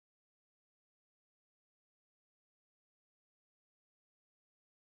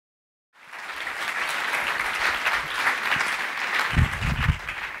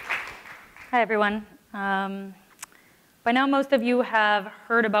Hi, everyone. By now, most of you have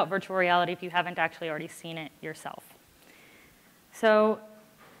heard about virtual reality if you haven't actually already seen it yourself. So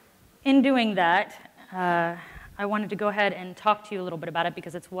in doing that, I wanted to go ahead and talk to you a little bit about it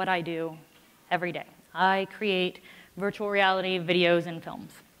because it's what I do every day. I create virtual reality videos and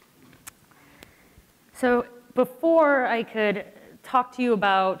films. So before I could talk to you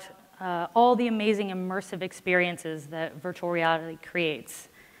about all the amazing immersive experiences that virtual reality creates,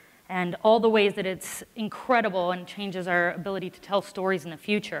 and all the ways that it's incredible and changes our ability to tell stories in the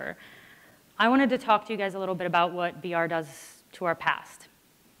future, I wanted to talk to you guys a little bit about what VR does to our past.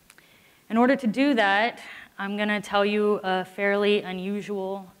 In order to do that, I'm going to tell you a fairly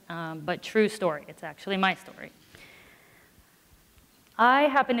unusual but true story. It's actually my story. I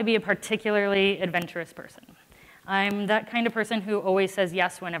happen to be a particularly adventurous person. I'm that kind of person who always says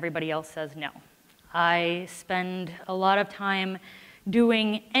yes when everybody else says no. I spend a lot of time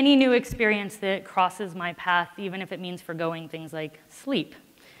doing any new experience that crosses my path, even if it means forgoing things like sleep.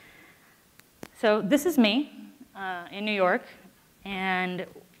 So this is me in New York, and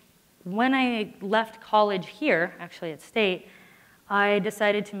when I left college here, actually at State, I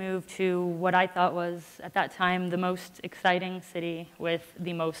decided to move to what I thought was, at that time, the most exciting city with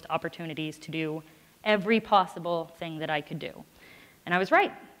the most opportunities to do every possible thing that I could do. And I was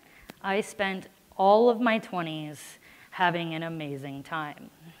right. I spent all of my 20s having an amazing time.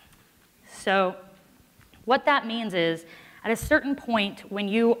 So what that means is, at a certain point when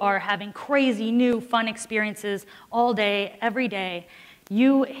you are having crazy, new, fun experiences all day, every day,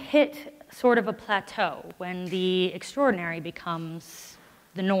 you hit sort of a plateau when the extraordinary becomes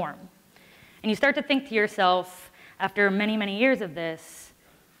the norm. And you start to think to yourself, after many, many years of this,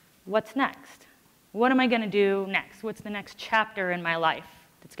 what's next? What am I going to do next? What's the next chapter in my life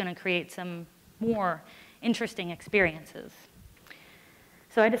that's going to create some more interesting experiences?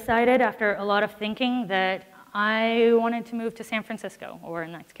 So I decided, after a lot of thinking, that I wanted to move to San Francisco, or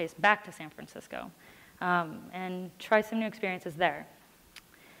in this case, back to San Francisco, and try some new experiences there.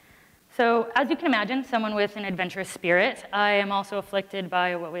 So as you can imagine, someone with an adventurous spirit, I am also afflicted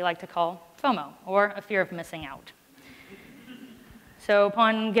by what we like to call FOMO, or a fear of missing out. So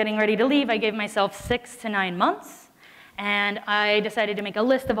upon getting ready to leave, I gave myself 6 to 9 months. And I decided to make a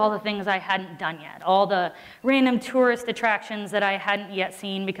list of all the things I hadn't done yet, all the random tourist attractions that I hadn't yet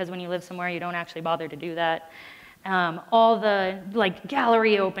seen, because when you live somewhere, you don't actually bother to do that. All the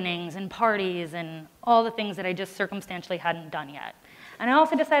gallery openings and parties and all the things that I just circumstantially hadn't done yet. And I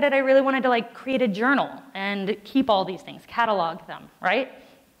also decided I really wanted to create a journal and keep all these things, catalog them, right?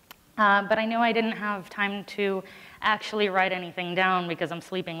 But I knew I didn't have time to actually write anything down because I'm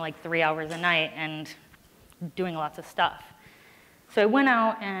sleeping 3 hours a night and doing lots of stuff. So I went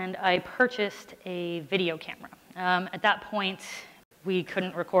out and I purchased a video camera. At that point, we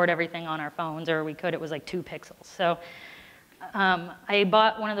couldn't record everything on our phones, or we could, it was 2 pixels. So I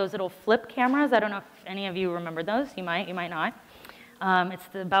bought one of those little flip cameras. I don't know if any of you remember those. You might not. It's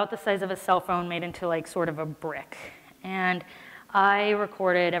about the size of a cell phone made into sort of a brick. And I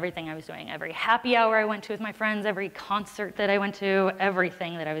recorded everything I was doing, every happy hour I went to with my friends, every concert that I went to,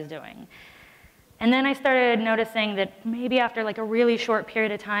 everything that I was doing. And then I started noticing that maybe after a really short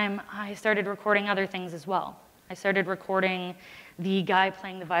period of time, I started recording other things as well. I started recording the guy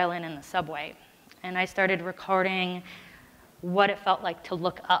playing the violin in the subway. And I started recording what it felt like to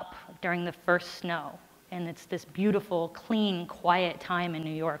look up during the first snow. And it's this beautiful, clean, quiet time in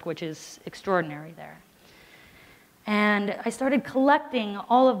New York, which is extraordinary there. And I started collecting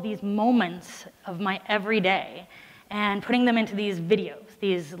all of these moments of my everyday and putting them into these videos,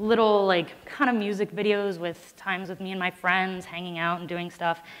 these little kind of music videos with times with me and my friends hanging out and doing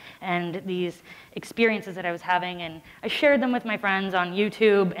stuff, and these experiences that I was having. And I shared them with my friends on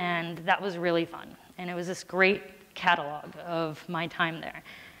YouTube, and that was really fun. And it was this great catalog of my time there.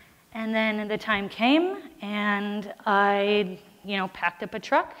 And then the time came, and I packed up a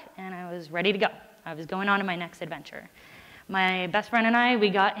truck, and I was ready to go. I was going on to my next adventure. My best friend and I, we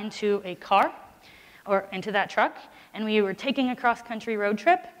got into a car, or into that truck, and we were taking a cross-country road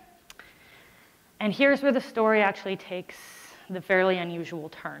trip. And here's where the story actually takes the fairly unusual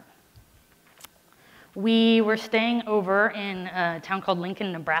turn. We were staying over in a town called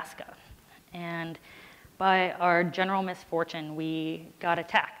Lincoln, Nebraska. And by our general misfortune, we got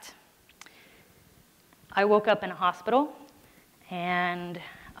attacked. I woke up in a hospital, and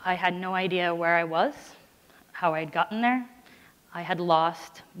I had no idea where I was, how I'd gotten there. I had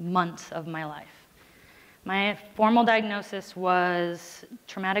lost months of my life. My formal diagnosis was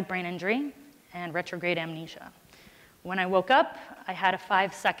traumatic brain injury and retrograde amnesia. When I woke up, I had a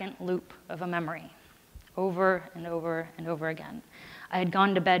 5-second loop of a memory, over and over and over again. I had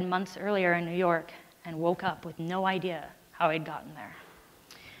gone to bed months earlier in New York and woke up with no idea how I'd gotten there.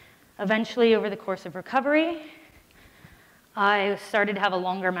 Eventually, over the course of recovery, I started to have a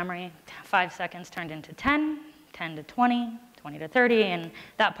longer memory. 5 seconds turned into 10, 10 to 20, 20 to 30, and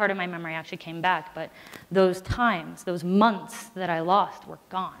that part of my memory actually came back. But those times, those months that I lost were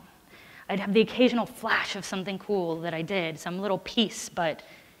gone. I'd have the occasional flash of something cool that I did, some little piece, but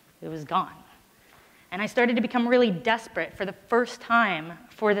it was gone. And I started to become really desperate for the first time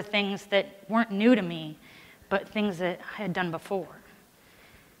for the things that weren't new to me, but things that I had done before.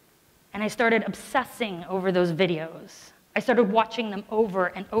 And I started obsessing over those videos. I started watching them over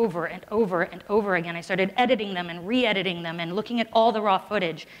and over and over and over again. I started editing them and re-editing them and looking at all the raw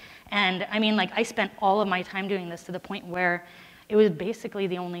footage. And I mean, like, I spent all of my time doing this to the point where it was basically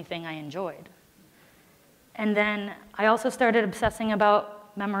the only thing I enjoyed. And then I also started obsessing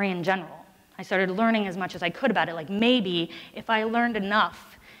about memory in general. I started learning as much as I could about it. Like, maybe if I learned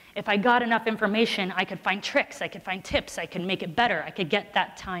enough, if I got enough information, I could find tricks, I could find tips, I could make it better, I could get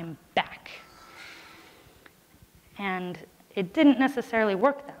that time back. And it didn't necessarily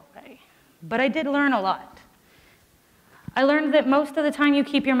work that way, but I did learn a lot. I learned that most of the time you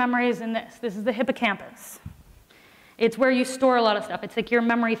keep your memories in this. This is the hippocampus. It's where you store a lot of stuff. It's like your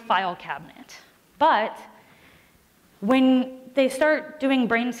memory file cabinet. But when they start doing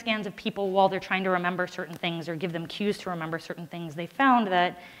brain scans of people while they're trying to remember certain things or give them cues to remember certain things, they found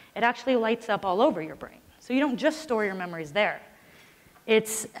that it actually lights up all over your brain. So you don't just store your memories there.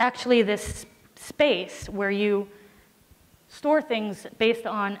 It's actually this space where you store things based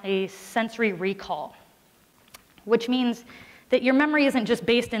on a sensory recall, which means that your memory isn't just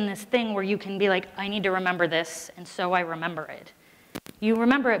based in this thing where you can be like, I need to remember this, and so I remember it. You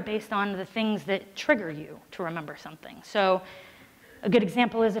remember it based on the things that trigger you to remember something. So a good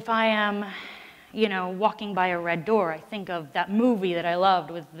example is if I am, walking by a red door, I think of that movie that I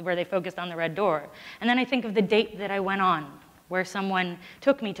loved where they focused on the red door. And then I think of the date that I went on where someone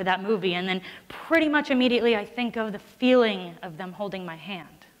took me to that movie. And then pretty much immediately I think of the feeling of them holding my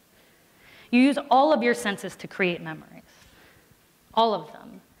hand. You use all of your senses to create memories. All of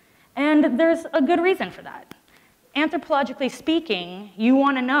them. And there's a good reason for that. Anthropologically speaking, you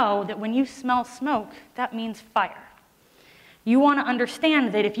want to know that when you smell smoke, that means fire. You want to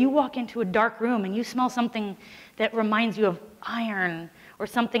understand that if you walk into a dark room and you smell something that reminds you of iron or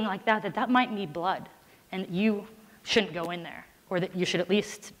something like that, that might be blood, and you shouldn't go in there, or that you should at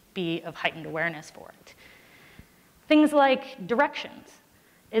least be of heightened awareness for it. Things like directions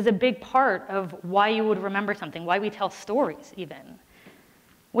is a big part of why you would remember something, why we tell stories even,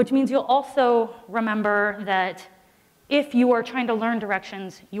 which means you'll also remember that if you are trying to learn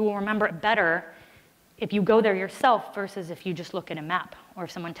directions, you will remember it better if you go there yourself versus if you just look at a map or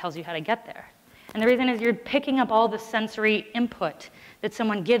if someone tells you how to get there. And the reason is you're picking up all the sensory input that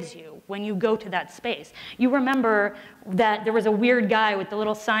someone gives you when you go to that space. You remember that there was a weird guy with the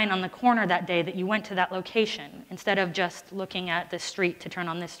little sign on the corner that day that you went to that location instead of just looking at this street to turn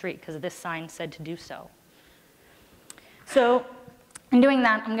on this street because this sign said to do so. So in doing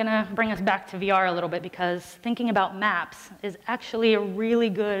that, I'm going to bring us back to VR a little bit because thinking about maps is actually a really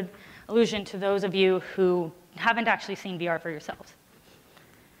good allusion to those of you who haven't actually seen VR for yourselves.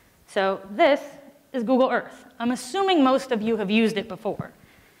 So this is Google Earth. I'm assuming most of you have used it before.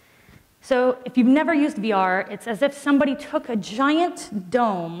 So if you've never used VR, it's as if somebody took a giant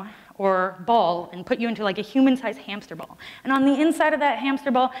dome or ball and put you into like a human-sized hamster ball. And on the inside of that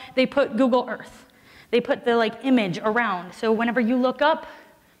hamster ball, they put Google Earth. They put the image around. So whenever you look up,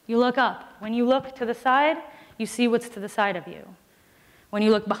 you look up. When you look to the side, you see what's to the side of you. When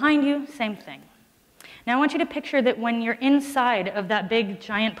you look behind you, same thing. Now I want you to picture that when you're inside of that big,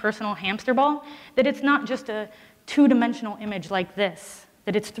 giant personal hamster ball, that it's not just a two-dimensional image like this,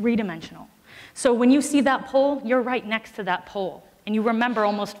 that it's three-dimensional. So when you see that pole, you're right next to that pole, and you remember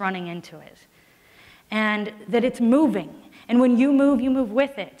almost running into it. And that it's moving, and when you move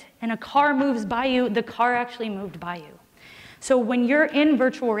with it. And a car moves by you, the car actually moved by you. So when you're in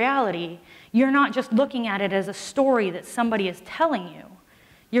virtual reality, you're not just looking at it as a story that somebody is telling you.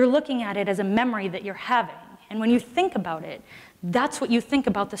 You're looking at it as a memory that you're having. And when you think about it, that's what you think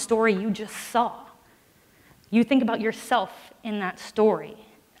about the story you just saw. You think about yourself in that story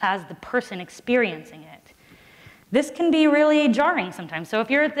as the person experiencing it. This can be really jarring sometimes. So if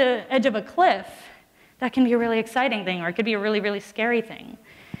you're at the edge of a cliff, that can be a really exciting thing, or it could be a really, really scary thing.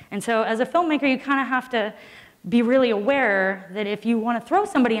 And so as a filmmaker, you kind of have to be really aware that if you want to throw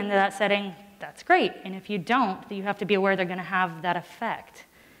somebody into that setting, that's great. And if you don't, you have to be aware they're going to have that effect.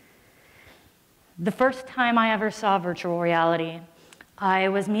 The first time I ever saw virtual reality, I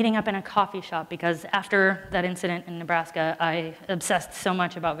was meeting up in a coffee shop because after that incident in Nebraska, I obsessed so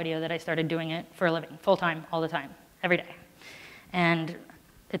much about video that I started doing it for a living, full-time, all the time, every day. And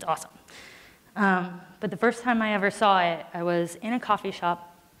it's awesome. But the first time I ever saw it, I was in a coffee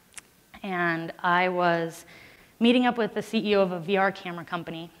shop, and I was meeting up with the CEO of a VR camera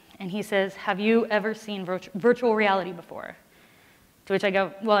company, and he says, "Have you ever seen virtual reality before?" To which I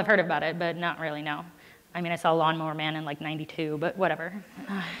go, "Well, I've heard about it, but not really, no. I mean, I saw Lawnmower Man in like '92, but whatever."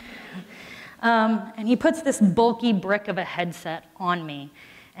 And he puts this bulky brick of a headset on me,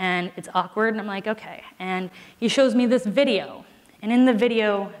 and it's awkward, and I'm like, okay. And he shows me this video, and in the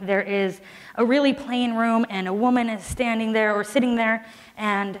video, there is a really plain room, and a woman is standing there or sitting there,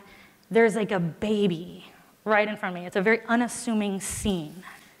 and there's like a baby right in front of me. It's a very unassuming scene,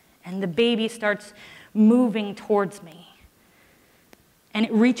 and the baby starts moving towards me. And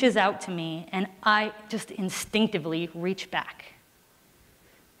it reaches out to me, and I just instinctively reach back.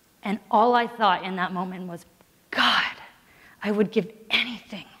 And all I thought in that moment was, God, I would give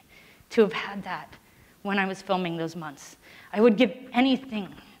anything to have had that when I was filming those months. I would give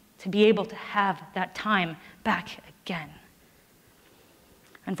anything to be able to have that time back again.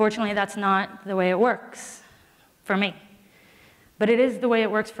 Unfortunately, that's not the way it works for me. But it is the way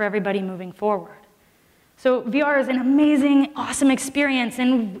it works for everybody moving forward. So VR is an amazing, awesome experience,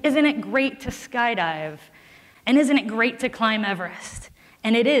 and isn't it great to skydive? And isn't it great to climb Everest?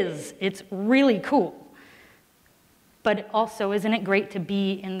 And it is. It's really cool. But also, isn't it great to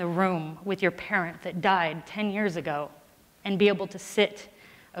be in the room with your parent that died 10 years ago and be able to sit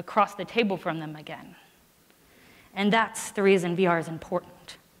across the table from them again? And that's the reason VR is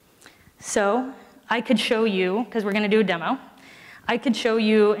important. So I could show you, because we're going to do a demo, I could show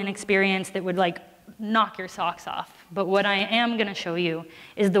you an experience that would like knock your socks off. But what I am going to show you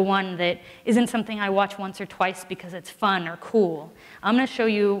is the one that isn't something I watch once or twice because it's fun or cool. I'm going to show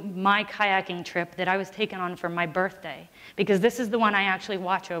you my kayaking trip that I was taken on for my birthday, because this is the one I actually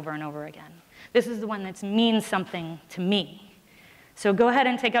watch over and over again. This is the one that means something to me. So go ahead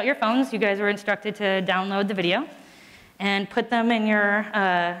and take out your phones. You guys were instructed to download the video and put them in your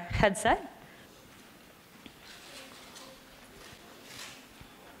headset.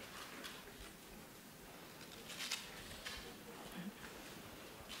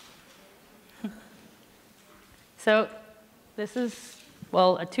 So this is,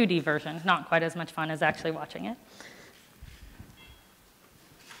 well, a 2D version, not quite as much fun as actually watching it.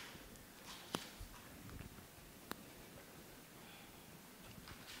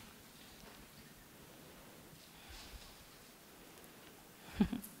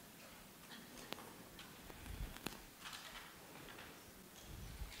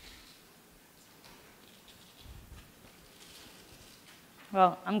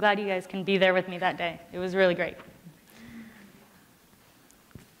 Well, I'm glad you guys can be there with me that day. It was really great.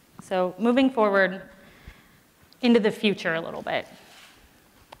 So moving forward into the future a little bit.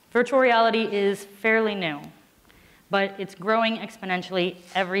 Virtual reality is fairly new, but it's growing exponentially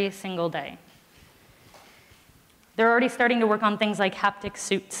every single day. They're already starting to work on things like haptic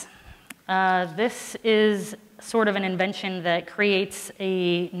suits. This is sort of an invention that creates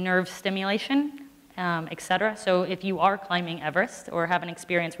a nerve stimulation, etc. So if you are climbing Everest or have an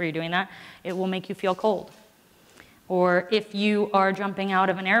experience where you're doing that, it will make you feel cold. Or if you are jumping out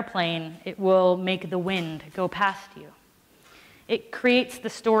of an airplane, it will make the wind go past you. It creates the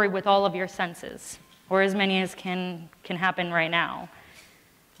story with all of your senses, or as many as can happen right now.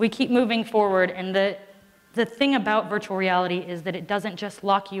 We keep moving forward, and the thing about virtual reality is that it doesn't just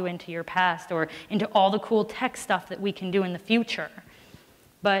lock you into your past or into all the cool tech stuff that we can do in the future,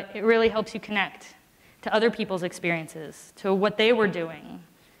 but it really helps you connect to other people's experiences, to what they were doing,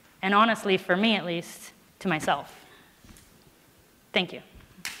 and honestly, for me at least, to myself. Thank you.